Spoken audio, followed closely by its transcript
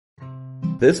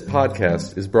This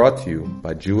podcast is brought to you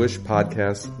by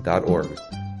JewishPodcasts.org.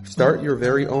 Start your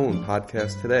very own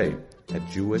podcast today at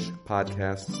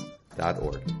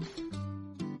JewishPodcasts.org.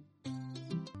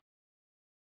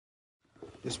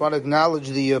 Just want to acknowledge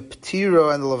the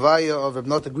P'tira and the Levaya of Reb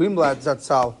Nota Greenblatt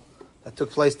Zatzal that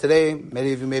took place today.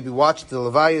 Many of you maybe watched the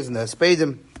Levayas and the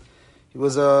Espedim. He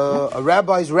was a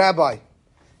rabbi's rabbi.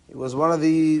 He was one of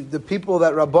the people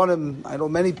that Rabbanim, I know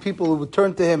many people who would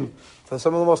turn to him for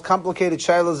some of the most complicated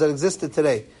shilas that existed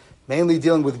today, mainly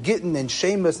dealing with Gittin and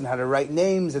Shemus and how to write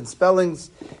names and spellings.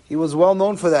 He was well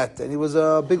known for that, and he was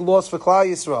a big loss for Klal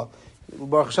Yisrael.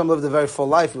 Baruch Hashem lived a very full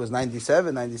life. He was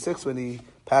 97, 96 when he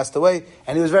passed away,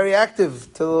 and he was very active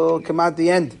till come out the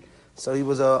end. So he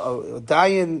was a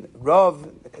Dayan Rav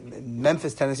in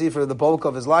Memphis, Tennessee for the bulk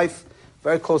of his life,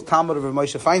 very close Talmud of Rav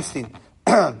Moshe Feinstein.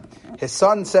 His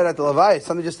son said at the Levaya,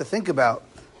 something just to think about,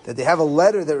 that they have a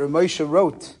letter that Rav Moshe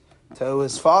wrote to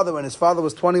his father when his father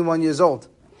was 21 years old,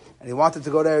 and he wanted to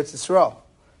go to Eretz Yisrael.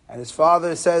 And his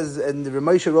father says, and Rav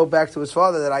Moshe wrote back to his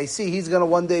father that I see he's going to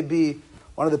one day be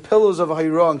one of the pillars of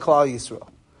Hayra and Klal Yisrael.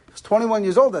 He was 21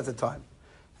 years old at the time.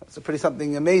 That's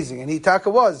something amazing. And he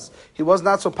was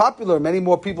not so popular. Many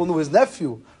more people knew his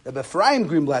nephew, Rabbi Ephraim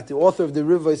Greenblatt, the author of the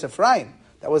Rivos Ephraim.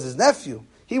 That was his nephew.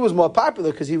 He was more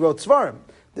popular because he wrote Svarim.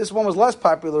 This one was less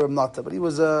popular, Nata, but he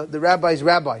was the rabbi's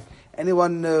rabbi.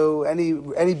 Anyone knew,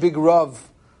 any big Rav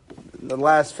in the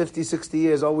last 50, 60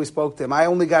 years always spoke to him. I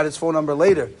only got his phone number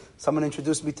later. Someone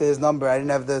introduced me to his number. I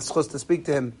didn't have the schus to speak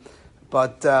to him.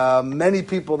 But many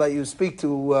people that you speak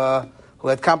to who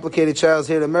had complicated trials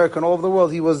here in America and all over the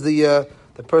world, he was the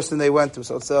person they went to.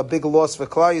 So it's a big loss for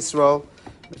Klal Yisrael.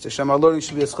 Mr. Hashem, our learning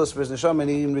should be a schus for his neshama, and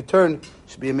he in return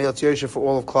should be a me'al tziyosha for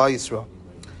all of Klal Yisrael.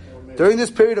 During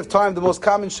this period of time, the most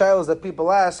common shilas that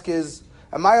people ask is,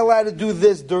 am I allowed to do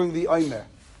this during the Omer?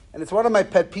 And it's one of my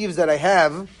pet peeves that I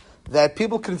have, that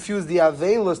people confuse the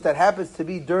Aveilus that happens to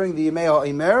be during the Yemei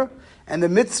HaOmer and the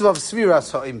mitzvah of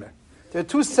Sviras HaOmer. They're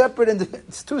two separate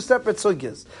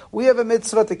sugyas. We have a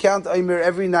mitzvah to count Omer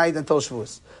every night until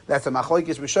Shavuos. That's a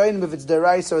machlokes rishonim if it's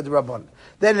deraisa or derabban.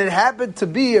 Then it happened to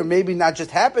be, or maybe not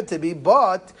just happened to be,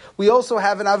 but we also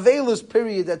have an Aveilus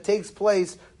period that takes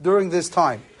place during this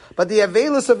time. But the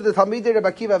Aveilus of the Talmidei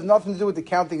Rebbe Akiva have nothing to do with the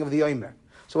counting of the Omer.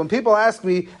 So when people ask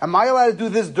me, am I allowed to do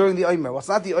this during the Omer? Well, it's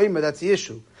not the Omer, that's the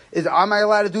issue. Am I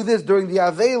allowed to do this during the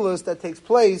Aveilus that takes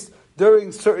place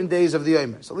during certain days of the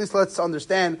Omer? So at least let's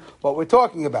understand what we're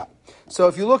talking about. So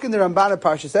if you look in the Ramban of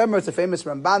Parshas Emor, it's a famous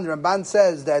Ramban. The Ramban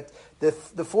says that the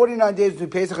 49 days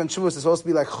between Pesach and Shavuos is supposed to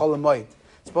be like Chol Hamoed.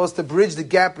 It's supposed to bridge the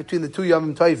gap between the two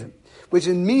Yomim Tovim, which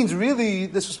it means really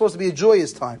this was supposed to be a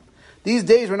joyous time. These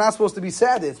days were not supposed to be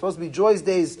sad days. It's supposed to be joyous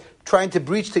days trying to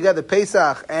breach together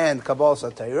Pesach and Kabbalah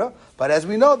Satira. But as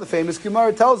we know, the famous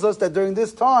Gemara tells us that during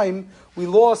this time, we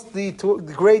lost the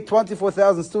great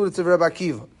 24,000 students of Rabbi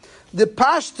Akiva. The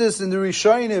Pashtus in the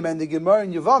Rishonim and the Gemara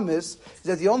in Yevamis is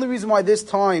that the only reason why this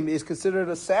time is considered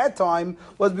a sad time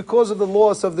was because of the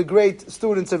loss of the great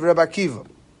students of Rabbi Akiva.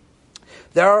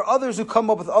 There are others who come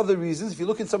up with other reasons. If you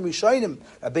look in some Rishonim,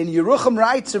 Ben Yerucham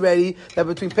writes already that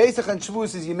between Pesach and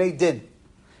Shavuos is Yemei Din.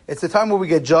 It's the time when we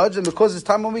get judged, and because it's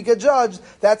time when we get judged,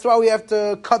 that's why we have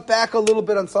to cut back a little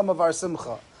bit on some of our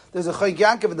simcha. There's a Chayk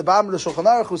Yankiv at the bottom of the Shulchan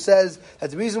Aruch who says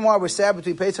that the reason why we're sad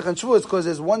between Pesach and Shavuos is because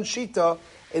there's one shita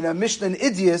in a Mishnah in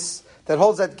Idias that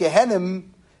holds that Gehenim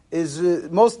is,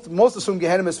 most assume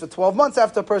Gehenim is for 12 months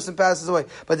after a person passes away.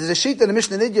 But there's a shita in the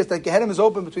Mishnah in Idias that Gehenim is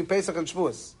open between Pesach and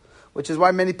Shavuos, which is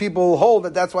why many people hold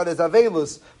that that's why there's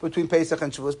Aveilus between Pesach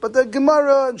and Shavuos. But the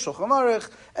Gemara and Shulchan Aruch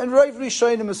and Rav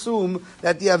Rishonim assume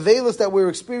that the Aveilus that we're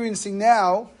experiencing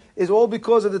now is all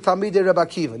because of the Talmidei Rebbe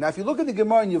Akiva. Now, if you look at the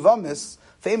Gemara in Yevamis,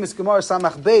 famous Gemara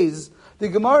Samach Beis, the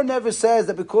Gemara never says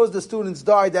that because the students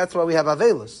died, that's why we have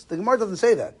Aveilus. The Gemara doesn't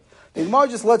say that. The Gemara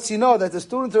just lets you know that the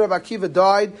students of Rebbe Akiva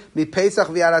died mi-Pesach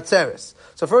v'Aratzeres.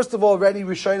 So first of all, already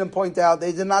Rishonim point out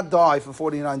they did not die for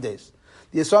 49 days.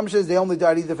 The assumption is they only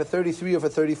died either for 33 or for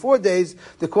 34 days.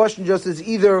 The question just is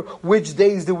either which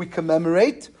days do we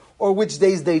commemorate or which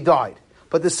days they died.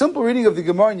 But the simple reading of the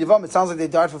Gemara in Yevam, it sounds like they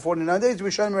died for 49 days.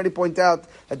 Rishonim already point out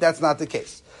that that's not the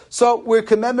case. So we're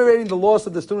commemorating the loss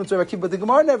of the students of Akiva, but the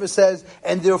Gemara never says,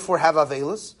 and therefore have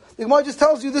Aveilus. The Gemara just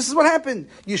tells you this is what happened.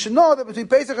 You should know that between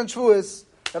Pesach and Shavuos,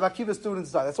 Rabbi Akiva's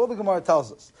students died. That's all the Gemara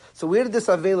tells us. So where did this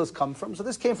Aveilus come from? So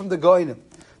this came from the Goinim.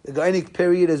 The Goinic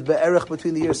period is be'erich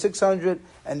between the year 600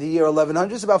 and the year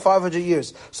 1100. It's about 500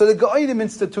 years. So the Goinim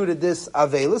instituted this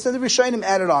Aveilus, and the Rishonim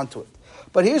added on to it.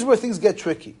 But here's where things get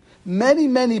tricky.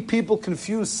 Many people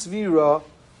confuse Svira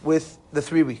with the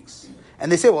 3 weeks.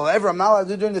 And they say, well, I'm not allowed to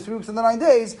do during the 3 weeks and the 9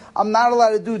 days, I'm not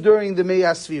allowed to do during the Mei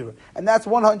HaSfira. And that's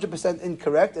 100%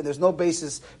 incorrect, and there's no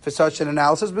basis for such an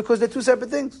analysis because they're two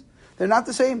separate things. They're not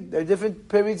the same. They're different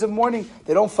periods of mourning.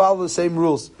 They don't follow the same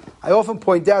rules. I often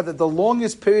point out that the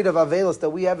longest period of Aveilus that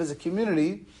we have as a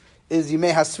community is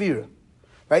Yemei HaSfira.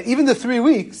 Right? Even the 3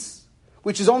 weeks,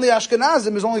 which is only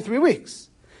Ashkenazim, is only 3 weeks.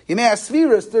 Yemei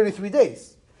HaSfira is 33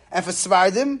 days. And for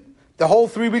Svardim, the whole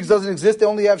 3 weeks doesn't exist. They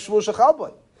only have Shavuot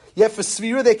Shechalboi. Yet for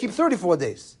Sfira, they keep 34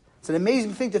 days. It's an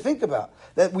amazing thing to think about.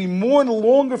 That we mourn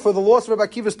longer for the loss of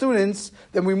Rabbi Akiva students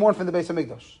than we mourn from the Beis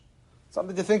HaMikdash.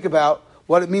 Something to think about,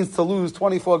 what it means to lose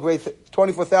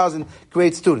 24,000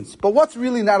 great students. But what's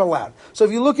really not allowed? So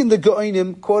if you look in the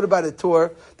Goinim, quoted by the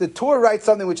Torah writes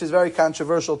something which is very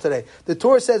controversial today. The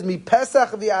Torah says, Mi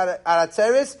Pesach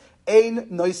v'Aratzeres ein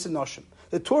noisen noshim.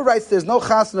 The Torah writes there's no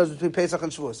chasanas between Pesach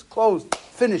and Shavuos. Closed,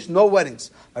 finished, no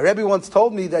weddings. My Rebbe once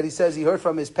told me that he says he heard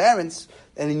from his parents,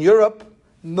 and in Europe,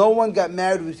 no one got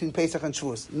married between Pesach and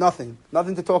Shavuos.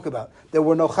 Nothing to talk about. There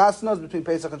were no chasanas between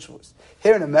Pesach and Shavuos.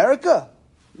 Here in America,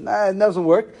 nah, it doesn't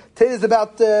work. Today is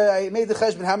about, I made the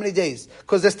cheshbon how many days?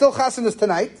 Because there's still chasanas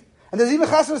tonight, and there's even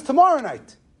chasanas tomorrow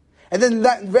night. And then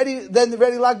ready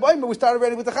Lag B'Omer, we started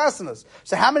ready with the chasanas.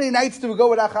 So how many nights do we go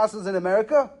without chasanas in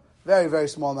America? Very, very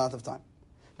small amount of time.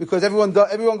 Because everyone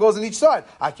goes on each side.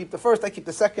 I keep the first, I keep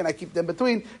the second, I keep them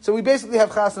between. So we basically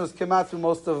have chasanas come out through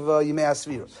most of Yemei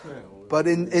HaSfira. But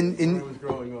in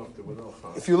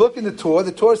if you look in the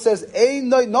Torah says,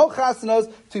 no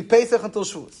chasanas to Pesach until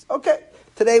Shavuos. Okay.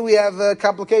 Today we have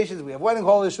complications, we have wedding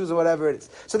hall issues or whatever it is.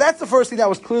 So that's the first thing that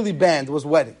was clearly banned, was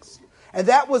weddings. And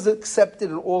that was accepted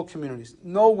in all communities.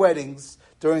 No weddings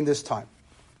during this time.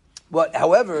 But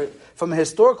however, from a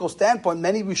historical standpoint,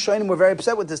 many Rishonim were very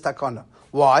upset with this takana.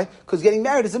 Why? Because getting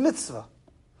married is a mitzvah.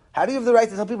 How do you have the right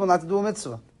to tell people not to do a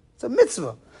mitzvah? It's a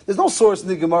mitzvah. There's no source in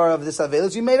the Gemara of this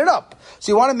Aveilus. You made it up.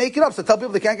 So you want to make it up. So tell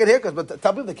people they can't get haircuts, but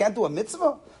tell people they can't do a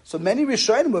mitzvah. So many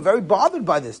Rishonim were very bothered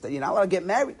by this, that you're not allowed to get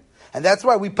married. And that's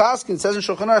why we paskin, says in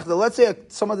Shulchan Aruch, that let's say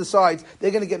someone decides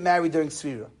they're going to get married during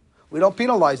Sfira. We don't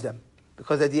penalize them.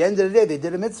 Because at the end of the day, they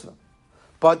did a mitzvah.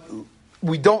 But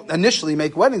we don't initially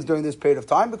make weddings during this period of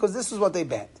time because this is what they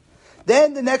banned.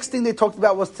 Then the next thing they talked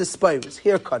about was tispairis,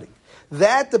 hair cutting.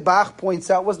 That, the Bach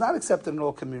points out, was not accepted in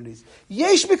all communities.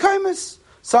 Yesh b'kaimis.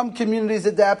 Some communities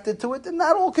adapted to it, and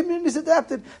not all communities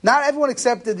adapted. Not everyone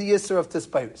accepted the Yisr of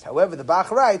tispairis. However, the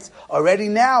Bach writes, already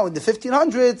now, in the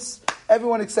 1500s,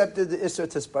 everyone accepted the Yisr of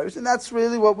tispairis, and that's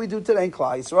really what we do today in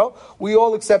Klal Yisrael. We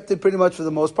all accepted pretty much for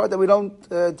the most part that we don't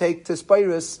take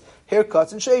tispairis,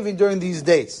 haircuts, and shaving during these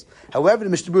days. However, the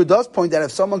Mishnah Berurah does point out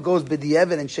if someone goes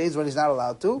b'di'evet and shaves when he's not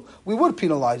allowed to, we would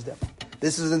penalize them.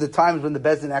 This is in the times when the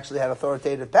Beis Din actually had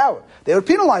authoritative power. They would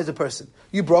penalize a person.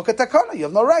 You broke a takana, you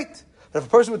have no right. But if a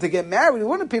person were to get married, we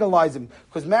wouldn't penalize him,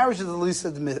 because marriage is at least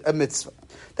a mitzvah.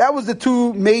 That was the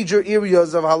two major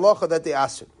areas of halacha that they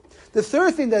asked. The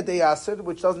third thing that they asked,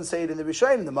 which doesn't say it in the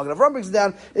Rishonim, the Magen Avraham brings it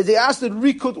down, is they asked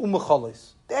rikut u'mecholis,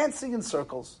 dancing in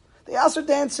circles. They asked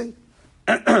dancing.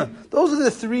 Those are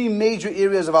the three major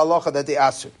areas of halacha that they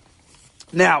asked.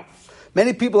 Now,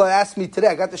 many people have asked me today,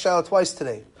 I got the shaila twice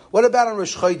today, what about on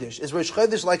Rosh Chodesh? Is Rosh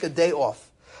Chodesh like a day off?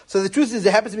 So the truth is,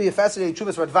 there happens to be a fascinating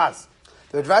Tshuvas Radvaz.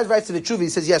 The Radvaz writes to the Tshuva, he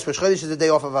says, yes, Rosh Chodesh is a day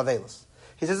off of Aveilus.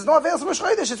 He says, it's not Aveilus of Rosh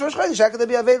Chodesh, it's Rosh Chodesh, how could there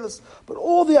be Aveilus? But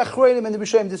all the Achronim and the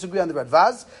Rishonim disagree on the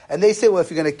Radvaz, and they say, well, if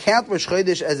you're going to count Rosh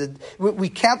Chodesh we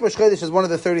count Rosh Chodesh as one of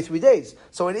the 33 days.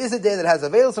 So it is a day that has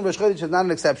Aveilus, and Rosh Chodesh is not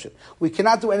an exception. We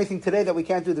cannot do anything today that we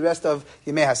can't do the rest of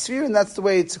Yemei HaSfira, and that's the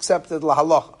way it's accepted, la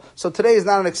halacha. So today is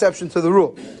not an exception to the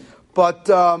rule. But,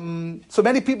 so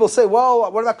many people say, well,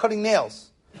 what about cutting nails?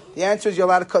 The answer is you're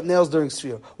allowed to cut nails during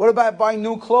Sfira. What about buying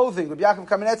new clothing? Rabbi Yaakov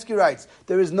Kamenetsky writes,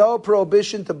 there is no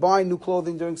prohibition to buy new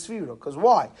clothing during Sfira. Because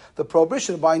why? The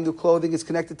prohibition of buying new clothing is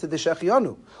connected to the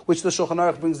Shechianu, which the Shulchan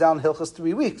Aruch brings down in Hilchas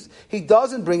 3 weeks. He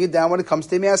doesn't bring it down when it comes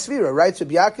to Yemei HaSfira, right?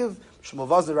 Rabbi Yaakov, Shmuel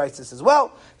Vazda writes this as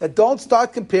well, that don't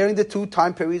start comparing the two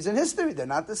time periods in history. They're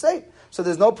not the same. So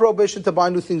there's no prohibition to buy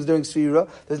new things during Sfira.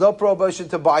 There's no prohibition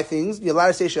to buy things. You're allowed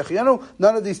to say Shechianu.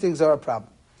 None of these things are a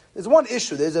problem. There's one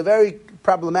issue. There's a very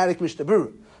problematic Mishnah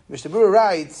Berurah. Mishnah Berurah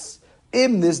writes,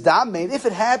 "Im this damein, if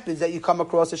it happens that you come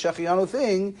across a shechianu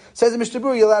thing, says the Mishnah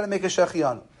Berurah, you're allowed to make a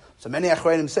shechianu." So many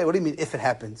achronim say, "What do you mean if it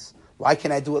happens? Why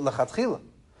can't I do it lechatchila?"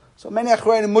 So many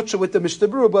achronim mutcha with the Mishnah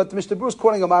Berurah, but the Mishnah Berurah is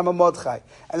quoting a Ma'amar Mordechai,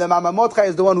 and the Ma'amar Mordechai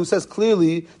is the one who says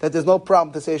clearly that there's no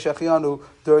problem to say shechianu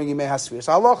during Yemei HaSfira.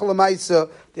 So halacha l'maisa,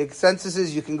 the consensus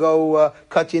is you can go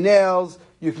cut your nails.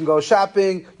 You can go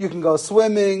shopping, you can go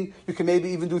swimming, you can maybe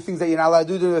even do things that you're not allowed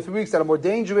to do during the 3 weeks that are more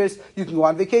dangerous, you can go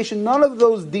on vacation. None of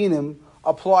those dinim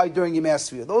apply during Yemei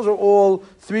HaSfira. Those are all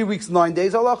 3 weeks, 9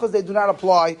 days halachas. They do not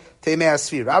apply to Yemei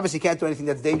HaSfira. Obviously, you can't do anything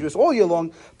that's dangerous all year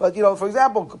long. But, for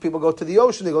example, people go to the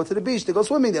ocean, they go to the beach, they go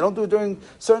swimming. They don't do it during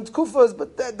certain tkufas,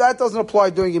 but that doesn't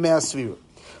apply during Yemei HaSfira.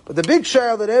 But the big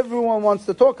shayla that everyone wants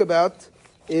to talk about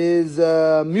is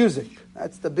music.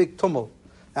 That's the big tumult.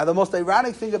 Now, the most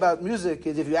ironic thing about music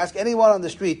is if you ask anyone on the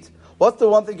street, what's the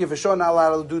one thing you're for sure not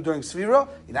allowed to do during Sfira?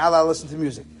 You're not allowed to listen to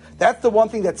music. That's the one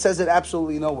thing that says it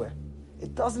absolutely nowhere.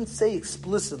 It doesn't say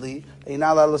explicitly that you're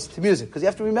not allowed to listen to music. Because you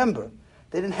have to remember,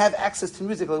 they didn't have access to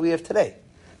music like we have today.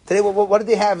 Today, what did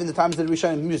they have in the times that we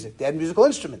showed music? They had musical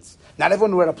instruments. Not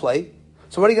everyone knew how to play.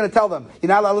 So what are you going to tell them? You're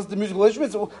not allowed to listen to musical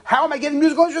instruments? Well, how am I getting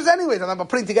musical instruments anyways? I'm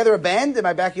putting together a band in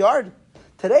my backyard?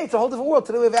 Today, it's a whole different world.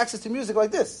 Today, we have access to music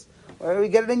like this, where we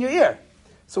get it in your ear.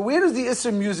 So where does the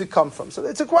Isser music come from? So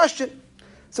it's a question.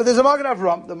 So there's a Magen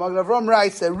Avram. The Magen Avram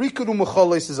writes that Rikudu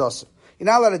Mecholos is also. You're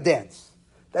not allowed to dance.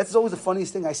 That's always the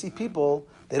funniest thing. I see people,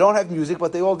 they don't have music,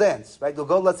 but they all dance, right? They'll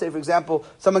go, let's say, for example,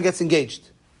 someone gets engaged.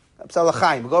 Go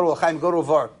to a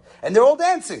var. And they're all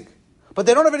dancing. But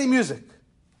they don't have any music.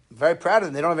 I'm very proud of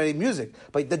them. They don't have any music.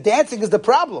 But the dancing is the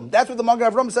problem. That's what the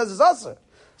Magen Avram says is also.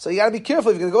 So you got to be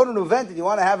careful. If you're going to go to an event and you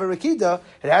want to have a Rikida,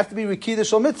 it has to be Rikida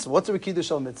Shal Mitzvah. What's a Rikida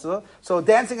Shal Mitzvah? So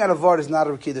dancing at a Vard is not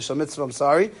a Rikida Shal Mitzvah, I'm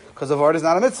sorry, because a Vard is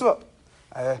not a Mitzvah.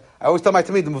 I always tell my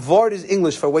Talmid, the Vard is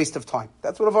English for waste of time.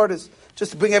 That's what a Vard is.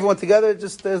 Just to bring everyone together,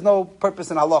 there's no purpose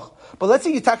in halach. But let's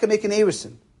say you make an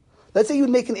Erusin. Let's say you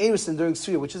would make an Erusin during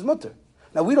Sfira, which is mutter.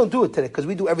 Now we don't do it today, because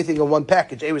we do everything in one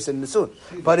package, Erusin and Nisun.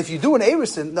 But if you do an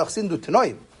Erusin, Nachsin do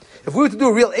Tanoim. If we were to do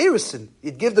a real Erusin,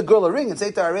 you'd give the girl a ring and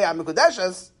say to her,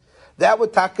 Amikudashas, that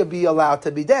would taka be allowed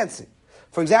to be dancing.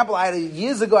 For example,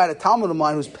 years ago I had a Talmud of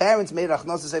mine whose parents made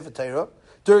Achnos Sefer Torah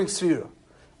during Sfira.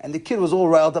 And the kid was all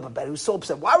riled up about it. He was so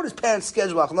upset. Why would his parents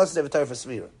schedule Achnos Sefer Torah for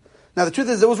Sfira? Now the truth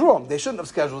is it was wrong. They shouldn't have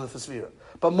scheduled it for Sfira.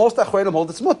 But most Achronim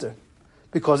hold it's mutter.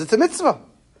 Because it's a mitzvah.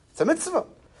 It's a mitzvah.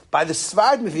 By the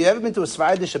Svardim, if you've ever been to a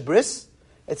Svardish bris,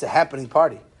 it's a happening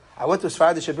party. I went to a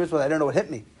Svardish bris, but I don't know what hit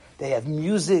me. They have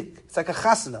music. It's like a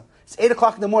chasana. It's 8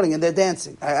 o'clock in the morning and they're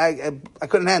dancing. I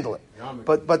couldn't handle it.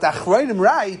 But the Achronim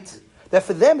write that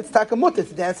for them it's takamutta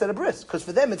to dance at a bris. Because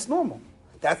for them it's normal.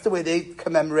 That's the way they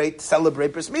commemorate,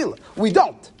 celebrate bris milah. We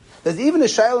don't. There's even a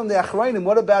shayla in the Achronim,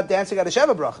 what about dancing at a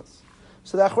Sheva Brachas?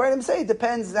 So the Achronim say it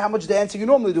depends how much dancing you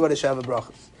normally do at a Sheva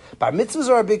Brachas. Bar mitzvahs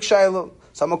are a big shayla.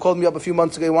 Someone called me up a few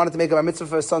months ago, he wanted to make a bar mitzvah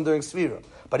for his son during Sfira.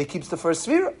 But he keeps the first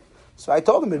Sfira. So I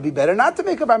told him it'd be better not to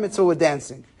make a bar mitzvah with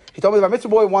dancing. He told me the bar mitzvah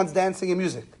boy wants dancing and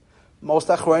music. Most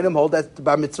Achronim hold that the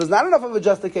bar mitzvah is not enough of a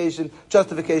justification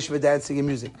for dancing and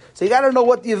music. So you got to know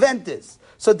what the event is.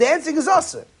 So dancing is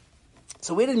also.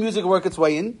 So where did music work its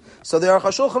way in? So the Aruch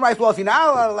HaShulchan writes, well, if you're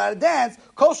not allowed to dance,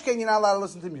 Kol Sheken, you're not allowed to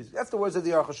listen to music. That's the words of the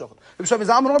Aruch HaShulchan. Rabbi Shlomo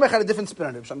Zalman Auerbach had a different spin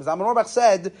on it. Rabbi Shlomo Zalman Auerbach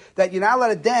said that you're not allowed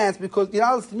to dance because you're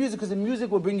not allowed to listen to music because the music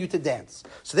will bring you to dance.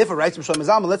 So therefore, writes Rabbi Shlomo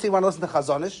Zalman, let's say you want to listen to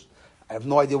Chazonish. I have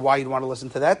no idea why you'd want to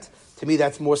listen to that. To me,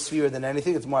 that's more Sfira than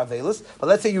anything. It's more Aveilus. But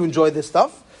let's say you enjoy this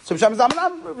stuff. So Rabbi Shlomo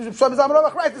Zalman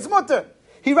Auerbach writes, it's mutter.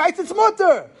 He writes it's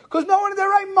mutter because no one in their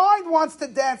right mind wants to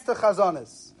dance to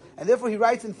Chazonis. And therefore, he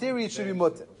writes in theory it should be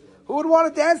mutter. Who would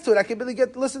want to dance to it? I can really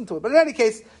get to listen to it. But in any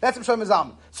case, that's Rabbi Shlomo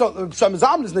Zalman. So Rabbi Shlomo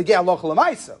Zalman is negei halacha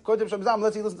l'maisa. According to Rabbi Shlomo Zalman,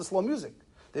 let's say you listen to slow music.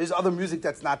 There's other music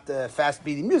that's not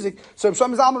fast-beating music. So Rabbi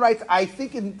Shlomo Zalman writes, I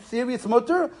think in theory it's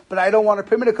mutter, but I don't want to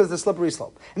permit it because it's a slippery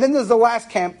slope. And then there's the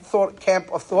last camp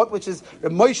of thought, which is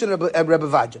Reb Moshe and Rebbe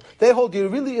Vadja. They hold there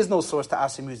really is no source to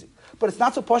Asi music. But it's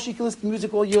not so posh you can listen to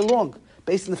music all year long.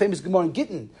 Based on the famous Gemara in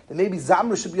Gittin, that maybe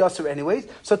Zamra should be usher anyways.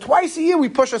 So twice a year we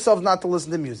push ourselves not to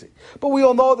listen to music. But we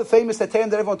all know the famous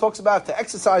Tatan that everyone talks about to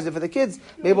exercise it for the kids.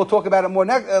 Maybe we'll talk about it more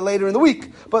later in the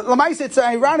week. But Lamaisa, it's an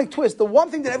ironic twist. The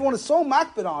one thing that everyone is so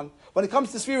makbid on when it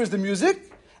comes to Sfira is the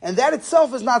music, and that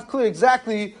itself is not clear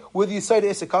exactly where the Yisrael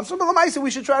Issa comes from. But Lamaisa, we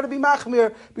should try to be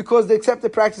machmir because the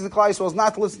accepted practice of Klal Yisrael is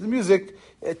not to listen to music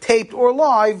taped or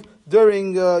live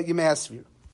during Yemei HaSfira.